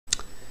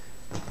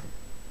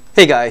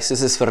Hey guys,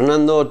 this is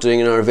Fernando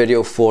doing another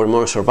video for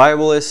Modern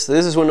Survivalists.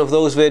 This is one of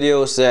those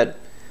videos that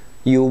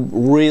you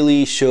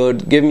really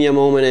should give me a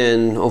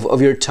moment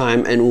of your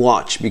time and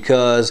watch,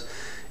 because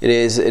it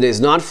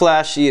is not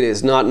flashy, it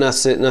is not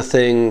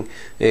nothing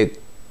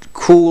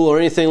cool or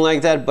anything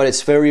like that, but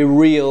it's very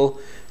real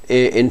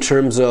in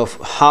terms of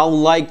how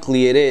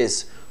likely it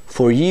is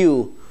for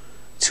you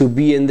to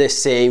be in the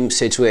same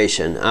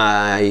situation.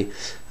 A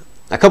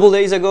couple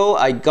days ago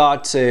I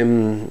got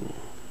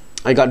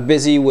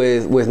busy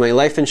with my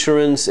life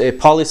insurance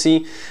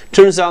policy.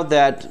 Turns out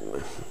that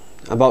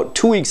about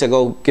 2 weeks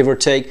ago, give or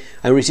take,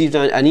 I received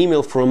an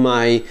email from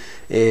my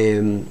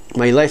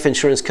life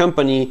insurance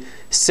company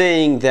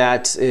saying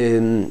that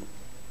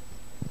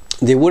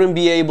they wouldn't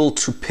be able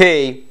to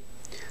pay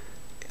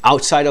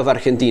outside of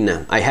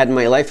Argentina. I had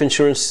my life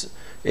insurance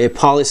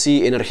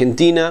policy in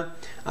Argentina.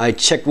 I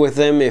checked with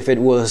them if it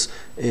would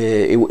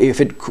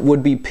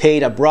be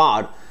paid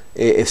abroad.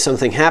 If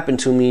something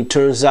happened to me.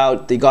 Turns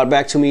out they got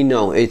back to me,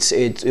 no,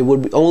 it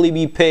would only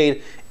be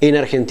paid in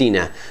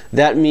Argentina.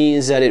 That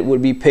means that it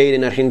would be paid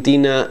in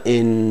Argentina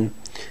in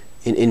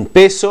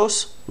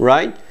pesos,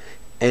 right?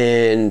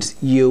 And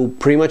you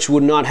pretty much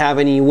would not have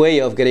any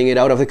way of getting it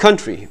out of the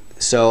country.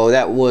 So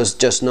that was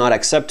just not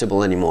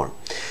acceptable anymore.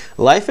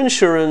 Life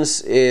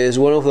insurance is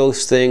one of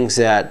those things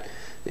that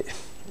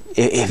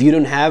if you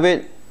don't have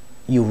it,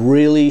 you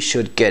really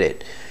should get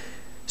it.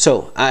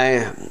 So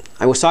I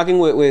was talking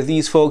with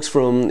these folks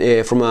from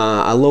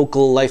a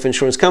local life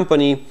insurance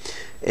company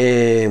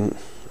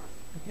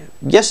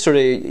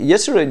yesterday,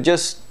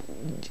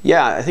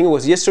 I think it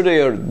was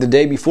yesterday or the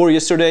day before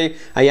yesterday.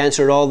 I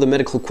answered all the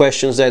medical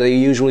questions that I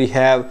usually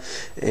have.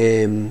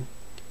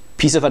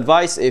 Piece of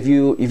advice: if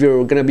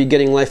you're going to be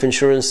getting life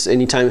insurance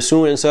anytime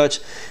soon and such,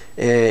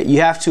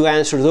 you have to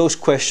answer those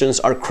questions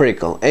are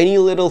critical. Any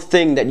little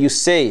thing that you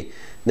say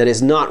that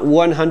is not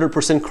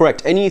 100%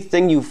 correct,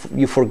 anything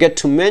you forget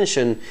to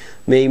mention,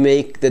 may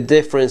make the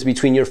difference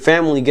between your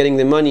family getting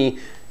the money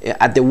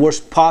at the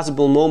worst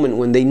possible moment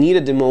when they need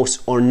it the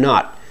most or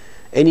not.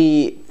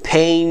 Any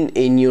pain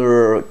in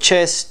your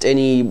chest,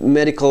 any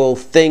medical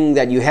thing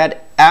that you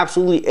had,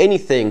 absolutely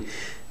anything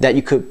that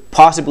you could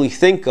possibly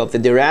think of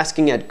that they're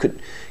asking at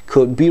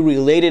could be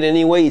related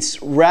anyway.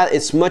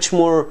 It's much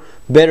more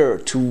better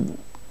to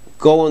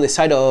go on the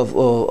side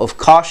of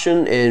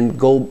caution and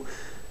go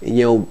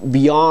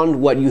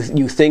beyond what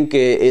you think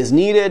is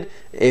needed.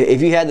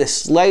 If you had the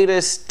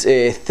slightest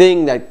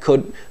thing that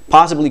could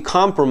possibly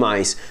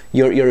compromise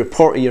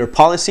your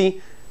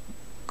policy,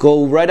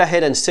 go right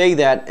ahead and say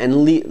that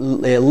and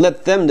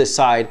let them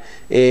decide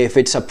if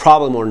it's a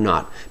problem or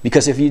not.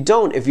 Because if you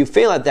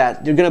fail at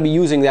that, you're going to be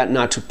using that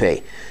not to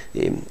pay.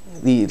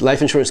 The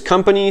life insurance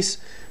companies,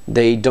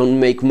 they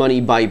don't make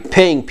money by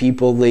paying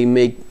people, they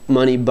make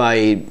money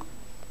by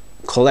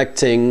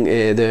collecting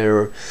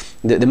the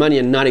money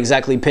and not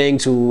exactly paying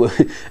to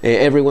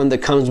everyone that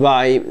comes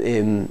by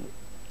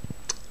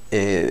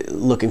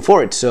looking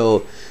for it.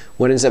 So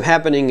what ends up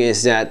happening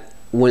is that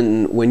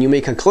when you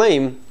make a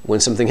claim, when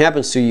something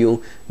happens to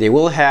you, they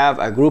will have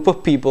a group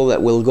of people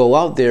that will go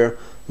out there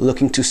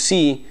looking to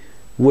see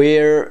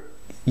where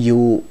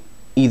you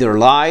either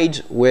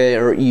lied,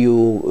 where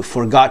you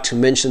forgot to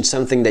mention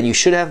something that you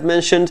should have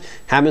mentioned.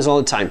 Happens all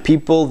the time.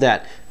 People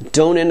that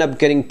don't end up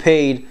getting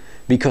paid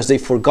because they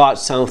forgot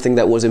something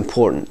that was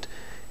important.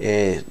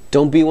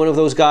 Don't be one of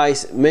those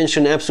guys.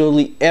 Mention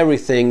absolutely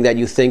everything that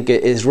you think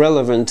is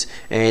relevant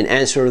and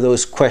answer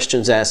those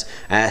questions as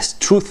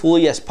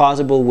truthfully as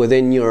possible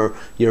within your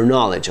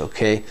knowledge,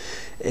 okay?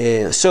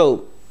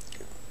 So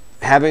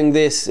having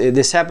this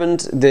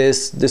happened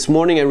this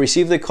morning, I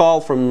received a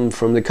call from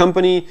the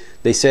company.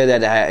 They said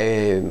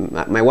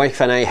that my wife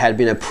and I had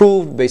been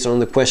approved based on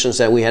the questions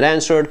that we had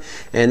answered,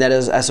 and that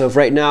is, as of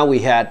right now, we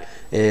had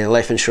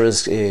life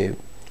insurance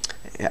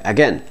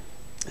again.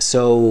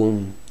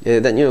 So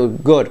then,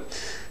 good.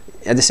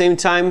 At the same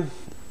time,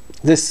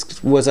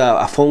 this was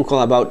a phone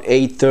call about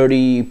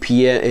 8:30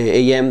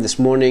 a.m. this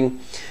morning,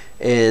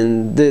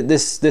 and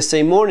this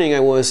same morning I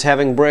was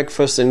having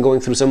breakfast and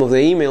going through some of the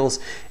emails,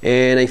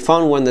 and I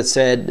found one that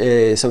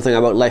said something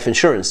about life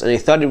insurance, and I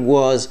thought it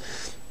was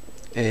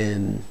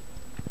an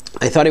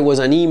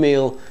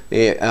email,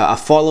 a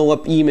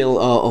follow-up email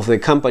of the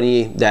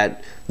company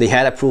that they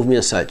had approved me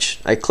as such.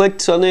 I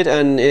clicked on it,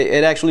 and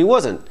it actually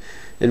wasn't.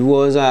 It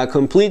was a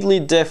completely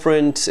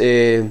different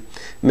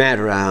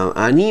matter,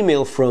 an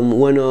email from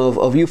one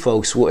of you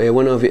folks,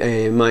 one of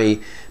my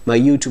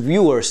YouTube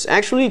viewers.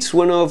 Actually, it's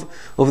one of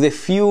the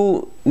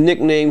few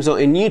nicknames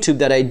in YouTube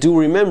that I do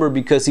remember,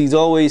 because he's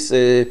always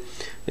a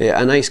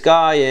nice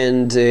guy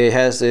and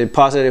has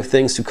positive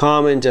things to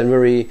comment and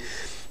very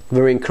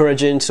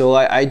encouraging. So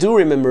I do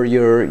remember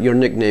your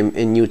nickname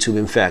in YouTube,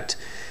 in fact.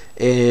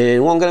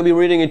 And well, I'm going to be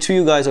reading it to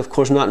you guys, of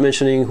course not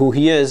mentioning who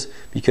he is,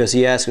 because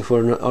he asked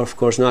for, of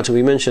course, not to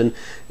be mentioned.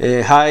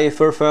 Hi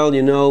Furfeld,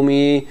 you know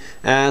me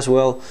as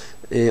well.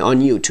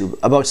 on YouTube.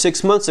 About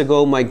 6 months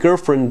ago, my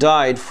girlfriend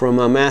died from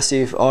a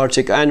massive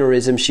aortic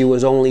aneurysm. She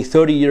was only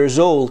 30 years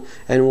old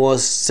and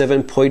was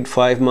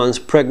 7.5 months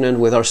pregnant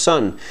with our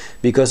son.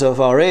 Because of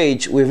our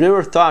age, we've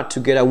never thought to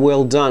get a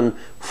will done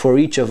for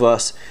each of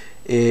us.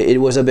 It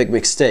was a big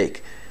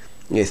mistake.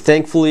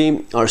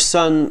 Thankfully, our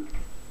son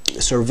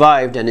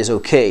survived and is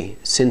okay.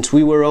 Since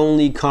we were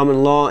only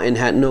common law and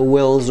had no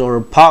wills or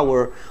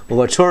power of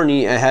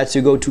attorney, I had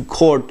to go to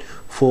court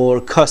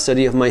for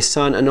custody of my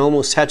son and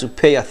almost had to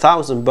pay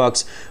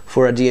 $1,000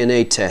 for a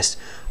DNA test.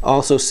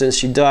 Also, since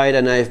she died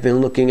and I've been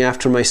looking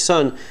after my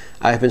son,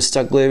 I've been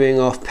stuck living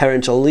off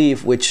parental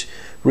leave, which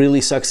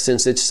really sucks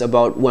since it's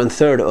about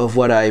 1/3 of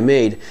what I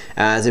made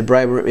as a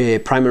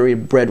primary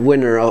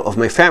breadwinner of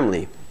my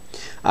family.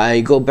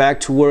 I go back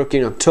to work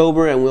in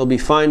October and we'll be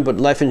fine, but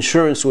life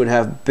insurance would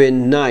have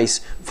been nice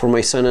for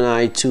my son and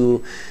I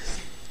to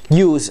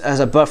use as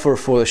a buffer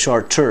for the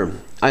short term.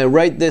 I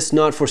write this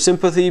not for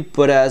sympathy,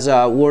 but as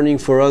a warning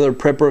for other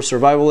prepper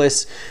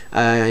survivalists.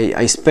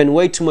 I spend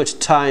way too much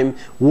time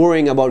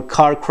worrying about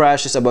car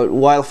crashes, about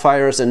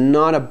wildfires, and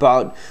not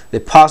about the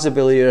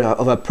possibility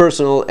of a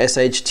personal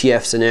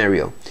SHTF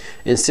scenario.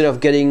 Instead of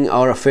getting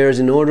our affairs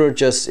in order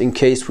just in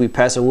case we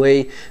pass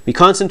away, we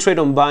concentrate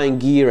on buying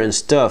gear and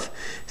stuff,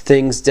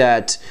 things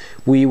that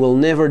we will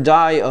never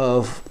die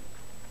of,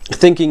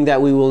 thinking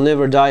that we will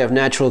never die of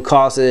natural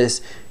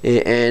causes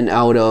and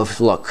out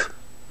of luck.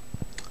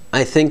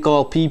 I think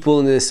all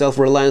people in the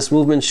self-reliance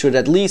movement should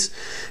at least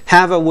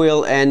have a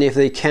will, and if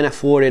they can't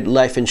afford it,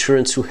 life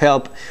insurance to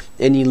help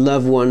any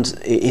loved ones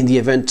in the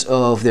event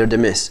of their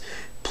demise.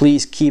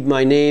 Please keep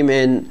my name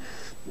and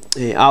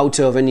out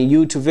of any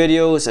YouTube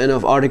videos and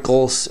of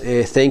articles.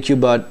 Thank you,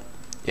 bud.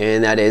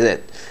 And that is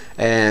it.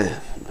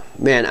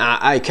 Man,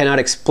 I cannot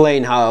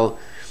explain how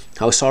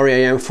sorry I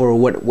am for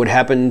what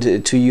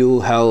happened to you.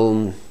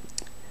 How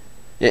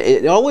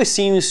it always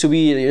seems to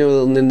be, you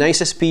know, the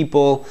nicest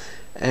people.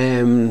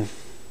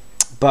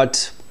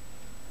 But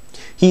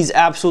he's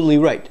absolutely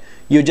right.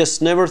 You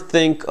just never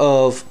think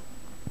of,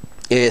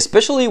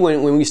 especially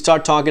when we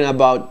start talking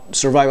about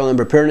survival and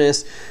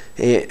preparedness,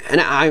 and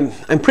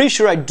I'm pretty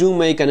sure I do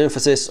make an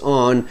emphasis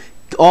on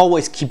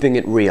always keeping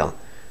it real.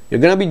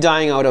 You're gonna be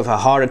dying out of a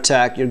heart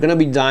attack, you're gonna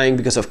be dying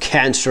because of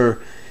cancer,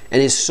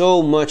 and it's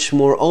so much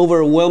more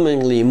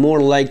overwhelmingly more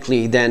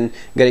likely than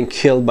getting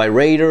killed by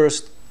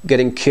raiders,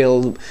 getting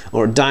killed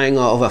or dying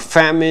of a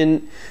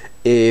famine,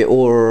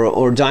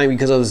 or dying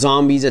because of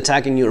zombies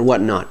attacking you or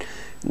whatnot.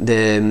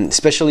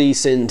 Especially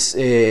since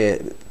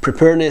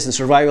preparedness and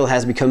survival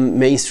has become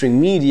mainstream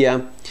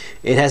media,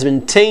 it has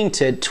been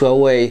tainted to a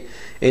way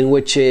in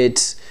which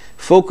it's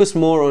focused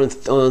more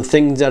on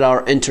things that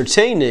are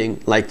entertaining,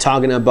 like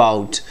talking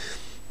about,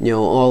 you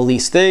know, all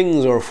these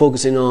things, or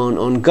focusing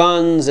on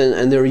guns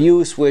and their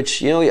use,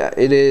 which, you know, yeah,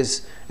 it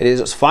is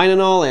fine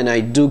and all, and I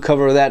do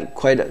cover that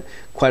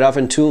quite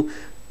often too.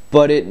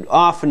 But it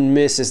often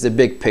misses the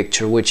big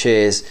picture, which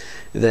is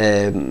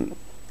the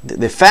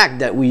fact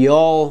that we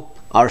all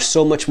are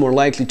so much more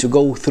likely to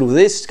go through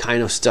this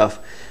kind of stuff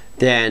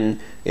than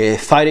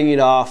fighting it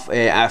off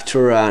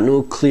after a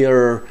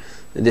nuclear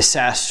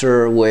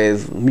disaster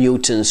with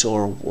mutants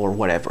or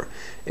whatever.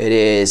 It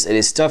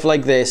is stuff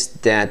like this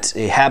that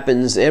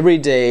happens every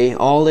day,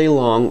 all day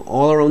long,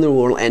 all around the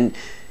world, and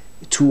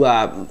to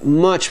a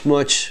much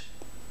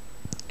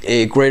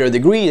a greater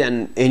degree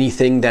than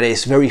anything that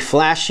is very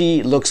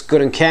flashy, looks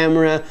good on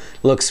camera,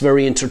 looks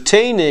very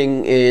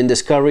entertaining in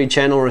Discovery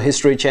Channel or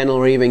History Channel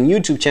or even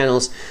YouTube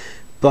channels,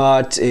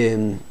 but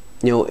you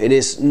know, it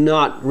is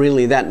not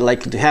really that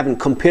likely to happen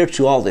compared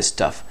to all this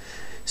stuff.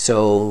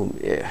 So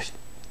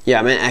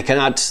yeah, man, I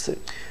cannot,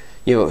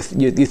 you know,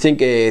 you think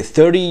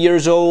 30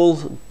 years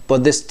old,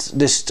 but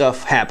this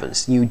stuff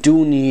happens. You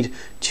do need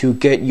to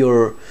get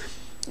your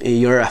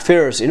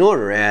affairs in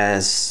order,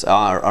 as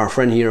our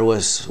friend here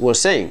was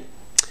saying.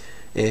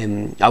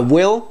 A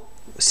will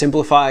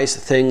simplifies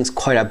things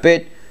quite a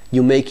bit.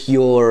 You make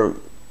your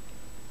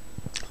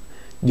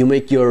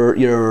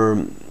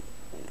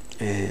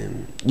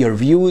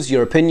views,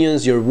 your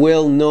opinions, your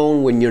will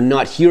known when you're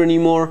not here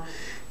anymore.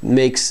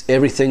 Makes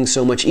everything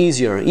so much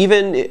easier.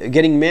 Even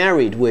getting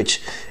married,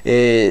 which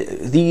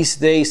these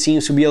days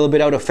seems to be a little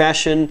bit out of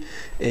fashion.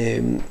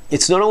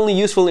 It's not only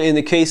useful in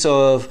the case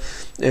of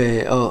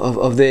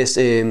this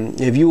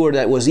viewer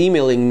that was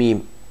emailing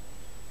me.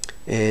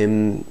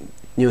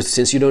 You know,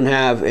 since you don't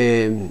have,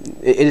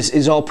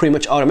 it's all pretty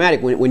much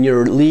automatic. When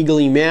you're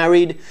legally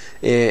married,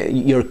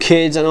 your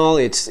kids and all,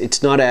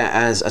 it's not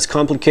as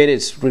complicated.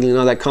 It's really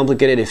not that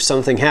complicated if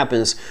something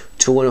happens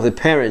to one of the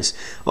parents.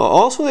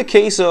 Also the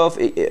case of,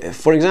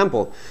 for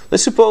example,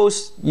 let's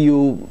suppose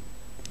you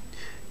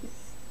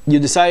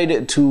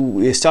decided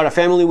to start a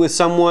family with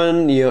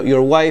someone,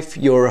 your wife,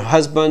 your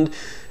husband.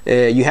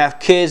 You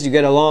have kids, you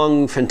get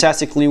along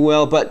fantastically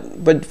well,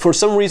 but for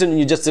some reason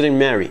you just didn't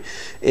marry.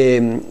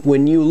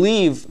 When you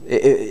leave,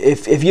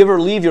 if you ever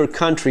leave your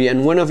country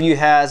and one of you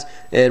has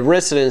a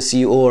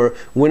residency or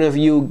one of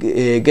you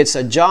gets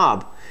a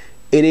job,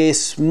 it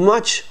is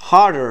much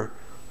harder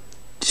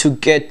to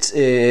get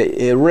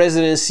a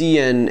residency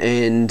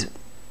and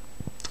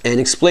and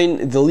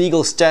explain the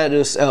legal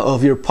status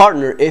of your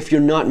partner if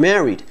you're not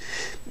married.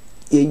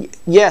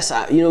 Yes,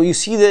 you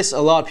see this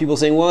a lot, people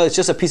saying, well, it's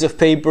just a piece of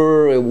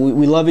paper,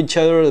 we love each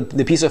other,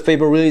 the piece of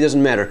paper really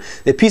doesn't matter.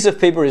 The piece of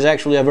paper is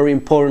actually a very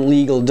important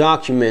legal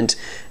document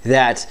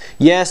that,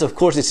 yes, of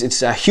course,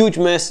 it's a huge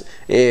mess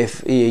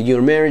if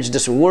your marriage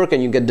doesn't work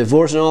and you get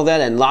divorced and all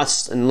that, and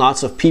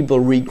lots of people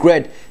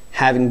regret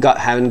having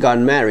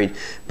gotten married.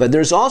 But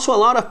there's also a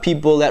lot of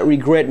people that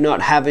regret not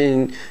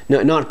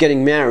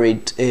getting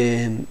married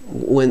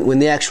when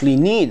they actually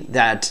need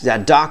that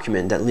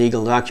document, that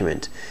legal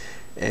document.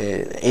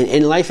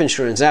 In life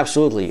insurance,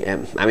 absolutely.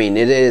 I mean,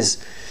 it is.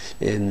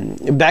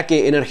 Back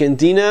in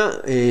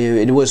Argentina,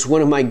 it was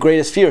one of my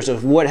greatest fears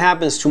of what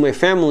happens to my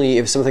family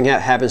if something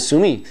happens to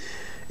me.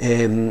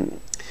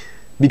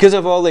 Because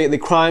of all the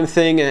crime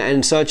thing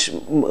and such,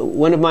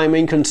 one of my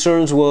main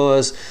concerns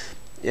was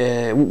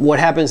what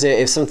happens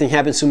if something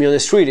happens to me on the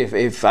street,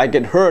 if I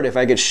get hurt, if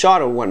I get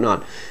shot or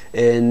whatnot.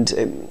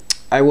 And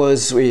I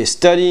was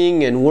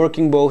studying and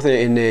working both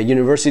in the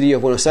University of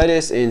Buenos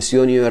Aires, in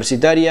Ciudad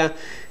Universitaria,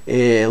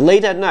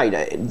 late at night.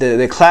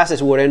 The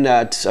classes would end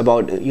at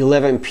about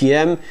 11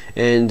 p.m.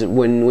 and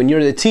when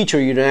you're the teacher,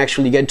 you don't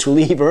actually get to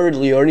leave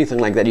early or anything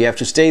like that. You have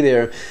to stay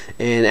there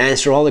and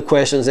answer all the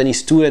questions. Any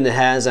student that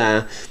has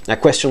a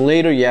question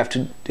later, you have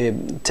to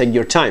take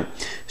your time.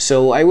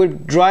 So I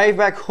would drive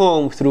back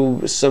home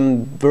through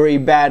some very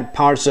bad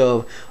parts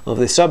of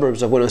the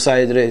suburbs of Buenos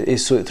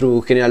Aires,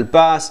 through General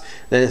Paz,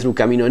 then through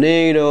Camino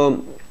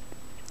Negro,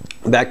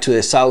 back to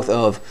the south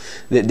of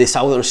the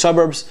southern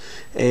suburbs,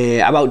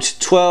 about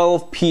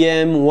 12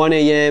 p.m., 1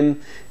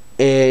 a.m.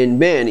 And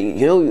man,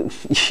 you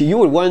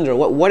would wonder,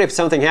 what if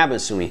something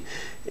happens to me?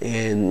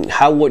 And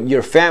how would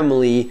your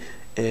family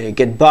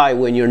get by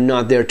when you're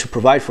not there to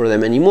provide for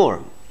them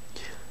anymore?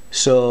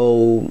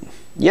 So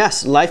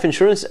yes, life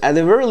insurance, at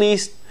the very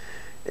least,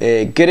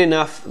 get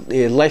enough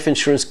life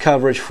insurance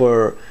coverage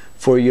for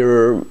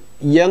your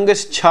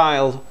youngest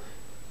child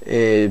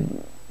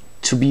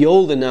to be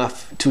old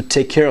enough to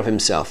take care of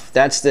himself.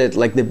 That's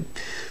the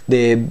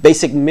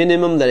basic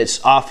minimum that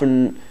it's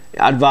often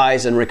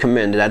advised and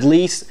recommended. At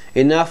least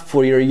enough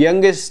for your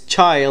youngest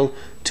child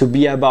to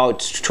be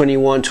about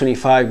 21,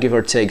 25, give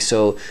or take.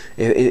 So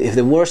if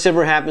the worst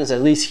ever happens,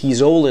 at least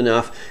he's old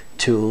enough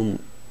to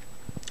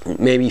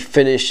maybe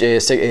finish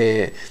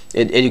education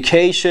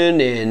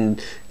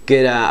and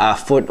get a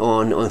foot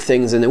on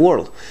things in the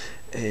world.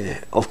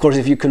 Of course,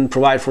 if you can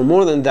provide for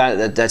more than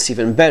that, that's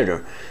even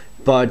better.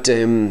 But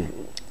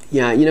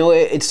yeah,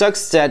 it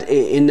sucks that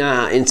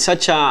in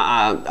such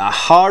a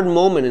hard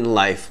moment in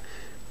life,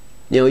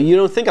 you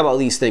don't think about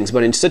these things,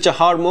 but in such a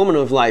hard moment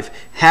of life,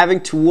 having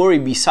to worry,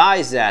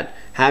 besides that,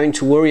 having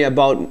to worry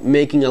about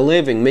making a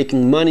living,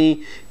 making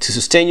money to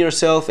sustain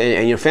yourself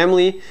and your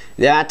family,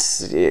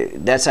 that's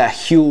a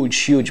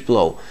huge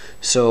blow.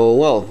 So,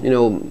 well,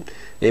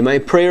 my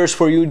prayers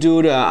for you,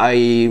 dude.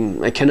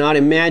 I cannot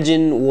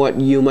imagine what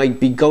you might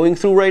be going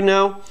through right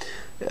now.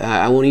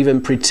 I won't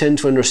even pretend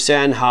to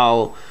understand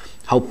how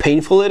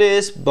painful it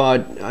is,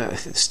 but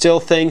still,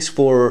 thanks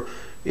for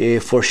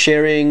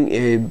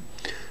sharing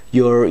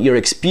your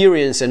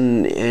experience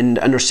and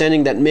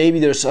understanding that maybe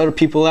there's other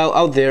people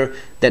out there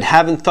that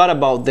haven't thought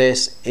about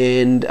this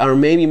and are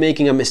maybe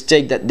making a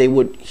mistake that they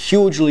would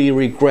hugely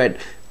regret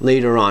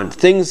later on.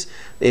 Things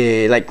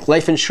like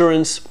life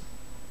insurance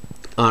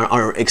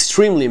are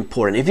extremely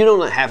important. If you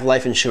don't have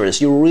life insurance,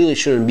 you really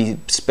shouldn't be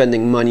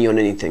spending money on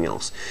anything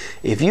else.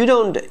 If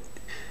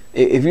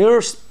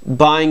you're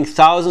buying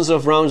thousands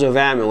of rounds of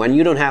ammo and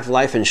you don't have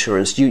life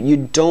insurance, you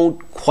don't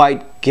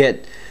quite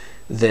get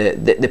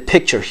the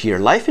picture here.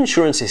 Life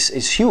insurance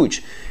is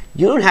huge.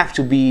 You don't have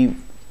to be,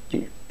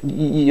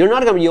 you're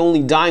not going to be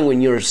only dying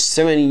when you're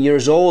 70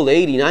 years old,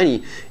 80,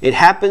 90. It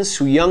happens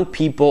to young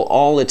people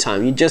all the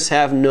time. You just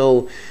have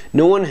no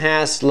one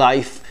has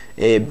life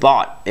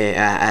bought,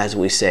 as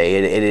we say.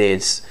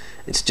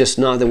 It's just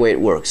not the way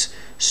it works.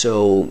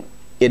 So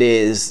it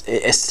is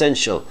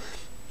essential.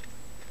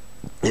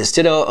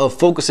 Instead of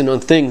focusing on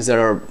things that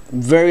are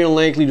very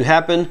unlikely to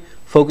happen,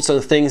 focus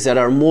on things that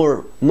are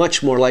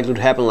much more likely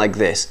to happen, like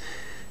this.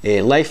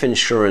 Life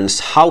insurance,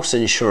 house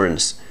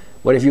insurance.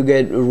 What if you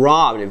get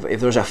robbed?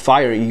 If there's a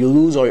fire, you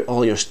lose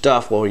all your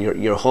stuff or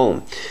your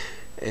home.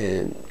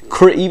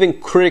 Even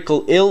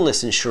critical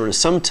illness insurance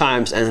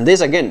sometimes, and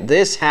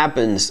this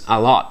happens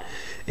a lot.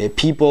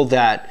 People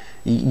that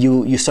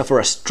you suffer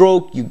a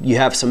stroke, you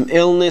have some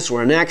illness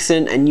or an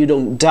accident, and you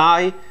don't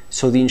die,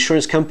 so the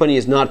insurance company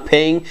is not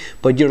paying,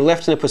 but you're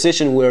left in a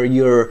position where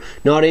you're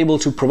not able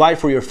to provide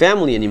for your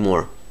family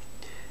anymore.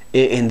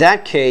 In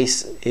that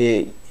case,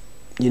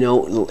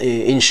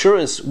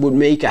 insurance would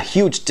make a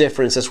huge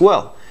difference as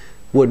well.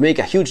 Would make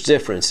a huge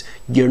difference.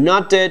 You're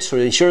not dead, so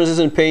the insurance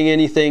isn't paying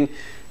anything.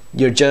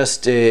 You're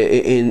just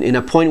in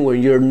a point where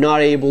you're not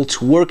able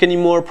to work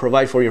anymore,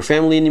 provide for your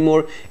family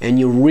anymore, and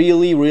you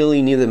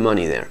really need the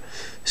money there.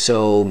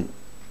 So,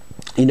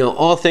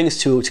 all things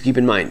to keep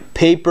in mind.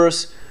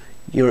 Papers,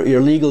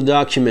 your legal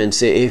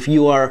documents. If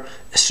you are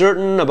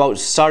certain about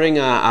starting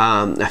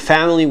a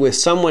family with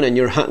someone and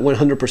you're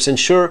 100%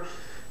 sure,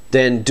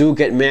 then do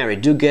get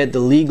married. Do get the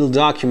legal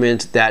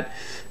document that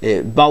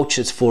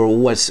vouches for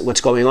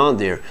what's going on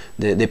there,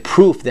 the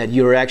proof that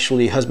you're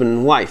actually husband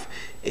and wife.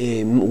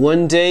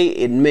 One day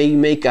it may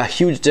make a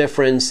huge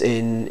difference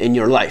in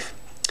your life.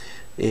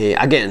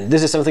 Again,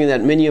 this is something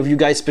that many of you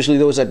guys, especially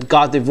those that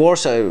got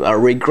divorced, are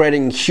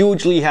regretting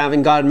hugely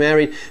having got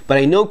married. But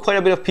I know quite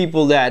a bit of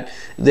people that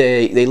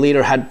they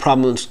later had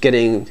problems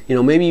getting,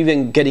 maybe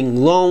even getting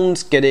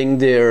loans, getting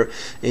their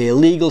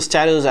legal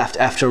status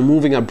after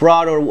moving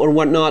abroad or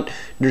whatnot.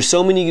 There's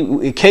so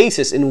many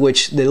cases in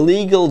which the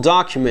legal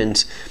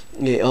document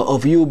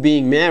of you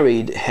being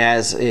married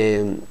has,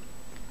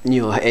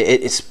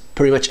 it's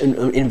pretty much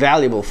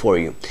invaluable for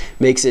you.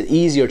 Makes it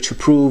easier to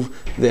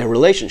prove the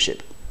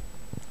relationship.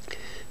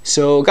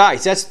 So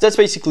guys, that's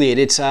basically it.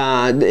 It's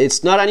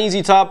not an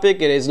easy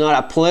topic. It is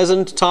not a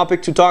pleasant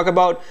topic to talk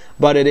about,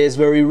 but it is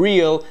very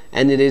real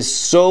and it is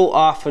so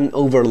often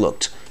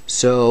overlooked.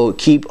 So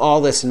keep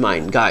all this in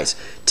mind, guys.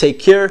 Take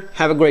care,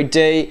 have a great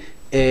day,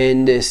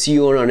 and see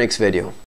you on our next video.